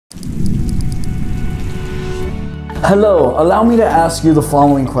Hello, allow me to ask you the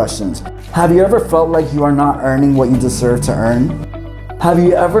following questions. Have you ever felt like you are not earning what you deserve to earn? Have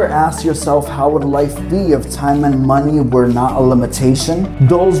you ever asked yourself how would life be if time and money were not a limitation?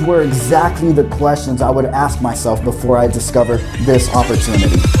 Those were exactly the questions I would ask myself before I discovered this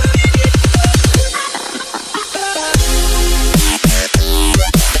opportunity.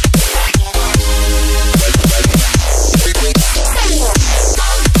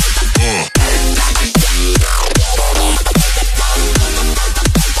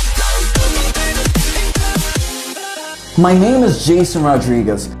 My name is Jason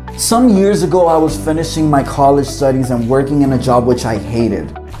Rodriguez. Some years ago, I was finishing my college studies and working in a job which I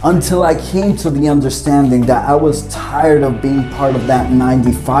hated, until I came to the understanding that I was tired of being part of that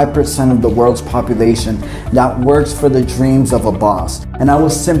 95% of the world's population that works for the dreams of a boss. And I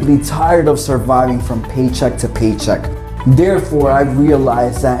was simply tired of surviving from paycheck to paycheck. Therefore, I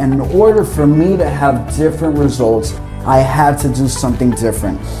realized that in order for me to have different results, I had to do something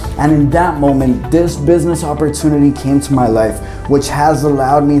different. And in that moment, this business opportunity came to my life, which has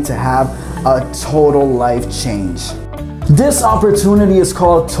allowed me to have a total life change. This opportunity is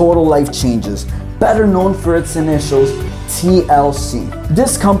called Total Life Changes, better known for its initials, TLC.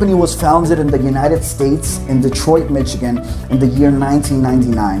 This company was founded in the United States in Detroit, Michigan in the year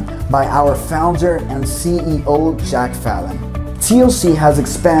 1999 by our founder and CEO, Jack Fallon. TLC has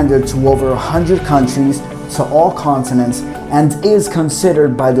expanded to over 100 countries, to all continents, and is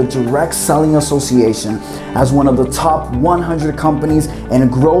considered by the Direct Selling Association as one of the top 100 companies in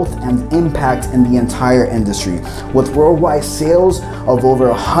growth and impact in the entire industry, with worldwide sales of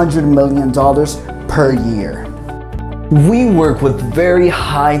over $100 million per year. We work with very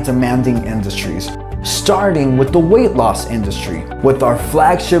high demanding industries, starting with the weight loss industry with our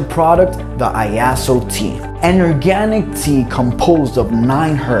flagship product, the Iaso tea. An organic tea composed of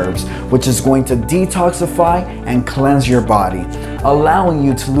 9 herbs, which is going to detoxify and cleanse your body, allowing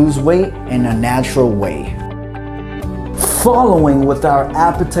you to lose weight in a natural way. Following with our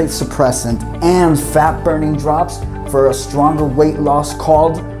appetite suppressant and fat burning drops for a stronger weight loss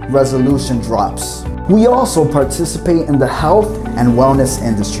called Resolution Drops. We also participate in the health and wellness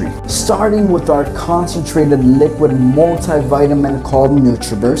industry, starting with our concentrated liquid multivitamin called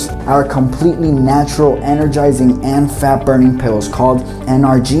Nutriburst, our completely natural energizing and fat burning pills called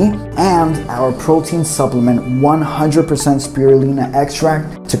NRG, and our protein supplement 100% spirulina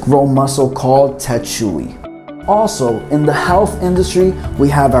extract to grow muscle called Tetchui. Also, in the health industry, we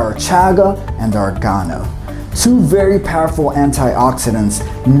have our Chaga and our Gano, 2 very powerful antioxidants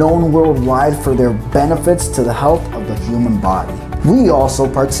known worldwide for their benefits to the health of the human body. We also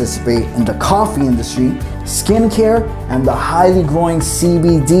participate in the coffee industry, skincare, and the highly growing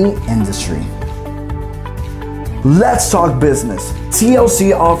CBD industry. Let's talk business.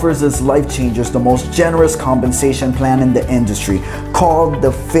 TLC offers its life changers the most generous compensation plan in the industry, called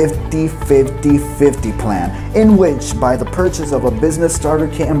the 50-50-50 plan, in which by the purchase of a business starter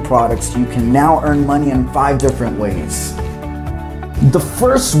kit and products, you can now earn money in 5 different ways. The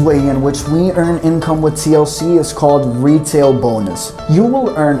first way in which we earn income with TLC is called retail bonus. You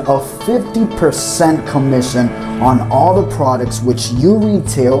will earn a 50% commission on all the products which you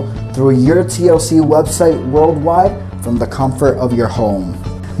retail through your TLC website worldwide from the comfort of your home.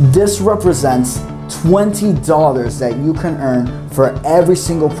 This represents $20 that you can earn for every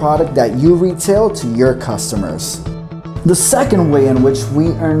single product that you retail to your customers. The second way in which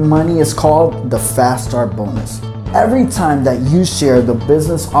we earn money is called the Fast Start bonus. Every time that you share the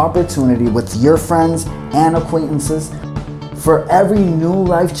business opportunity with your friends and acquaintances, for every new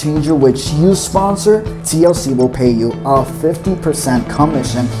life changer which you sponsor, TLC will pay you a 50%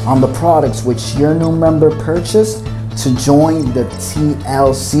 commission on the products which your new member purchased to join the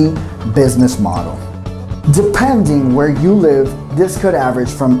TLC business model. Depending where you live, this could average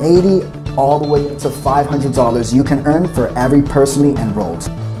from $80 all the way to $500 you can earn for every personally enrolled.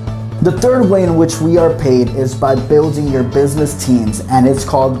 The third way in which we are paid is by building your business teams, and it's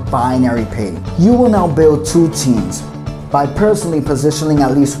called binary pay. You will now build 2 teams. By personally positioning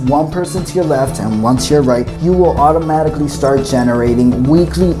at least 1 person to your left and 1 to your right, you will automatically start generating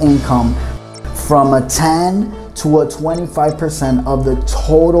weekly income from a 10 to a 25% of the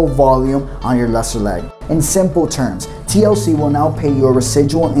total volume on your lesser leg. In simple terms, TLC will now pay you a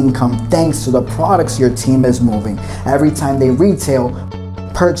residual income thanks to the products your team is moving. Every time they retail,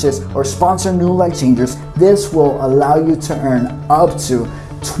 purchase, or sponsor new life changers, this will allow you to earn up to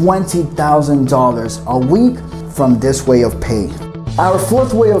 $20,000 a week from this way of pay. Our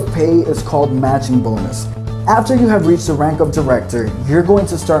fourth way of pay is called matching bonus. After you have reached the rank of director, you're going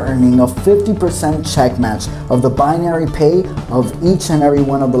to start earning a 50% check match of the binary pay of each and every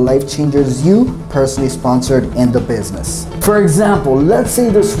one of the life changers you personally sponsored in the business. For example, let's say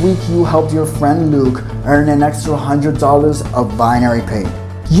this week you helped your friend Luke earn an extra $100 of binary pay.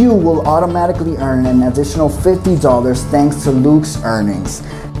 You will automatically earn an additional $50 thanks to Luke's earnings.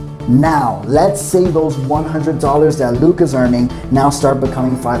 Now, let's say those $100 that Luke is earning now start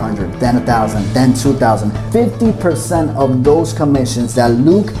becoming $500, then $1,000, then $2,000. 50% of those commissions that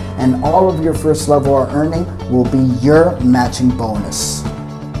Luke and all of your first level are earning will be your matching bonus.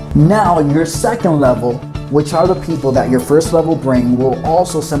 Now, your second level, which are the people that your first level bring, will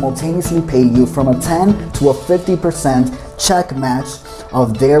also simultaneously pay you from a 10 to a 50% check match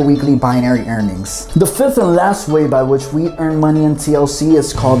of their weekly binary earnings. The fifth and last way by which we earn money in TLC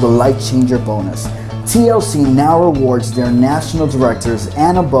is called the Life Changer Bonus. TLC now rewards their national directors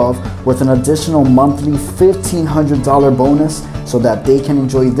and above with an additional monthly $1,500 bonus so that they can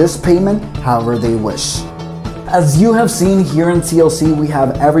enjoy this payment however they wish. As you have seen here in TLC, we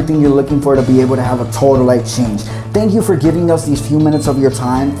have everything you're looking for to be able to have a total life change. Thank you for giving us these few minutes of your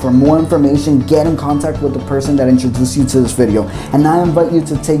time. For more information, get in contact with the person that introduced you to this video. And I invite you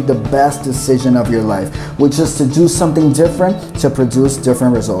to take the best decision of your life, which is to do something different to produce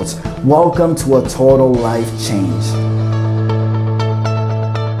different results. Welcome to a total life change.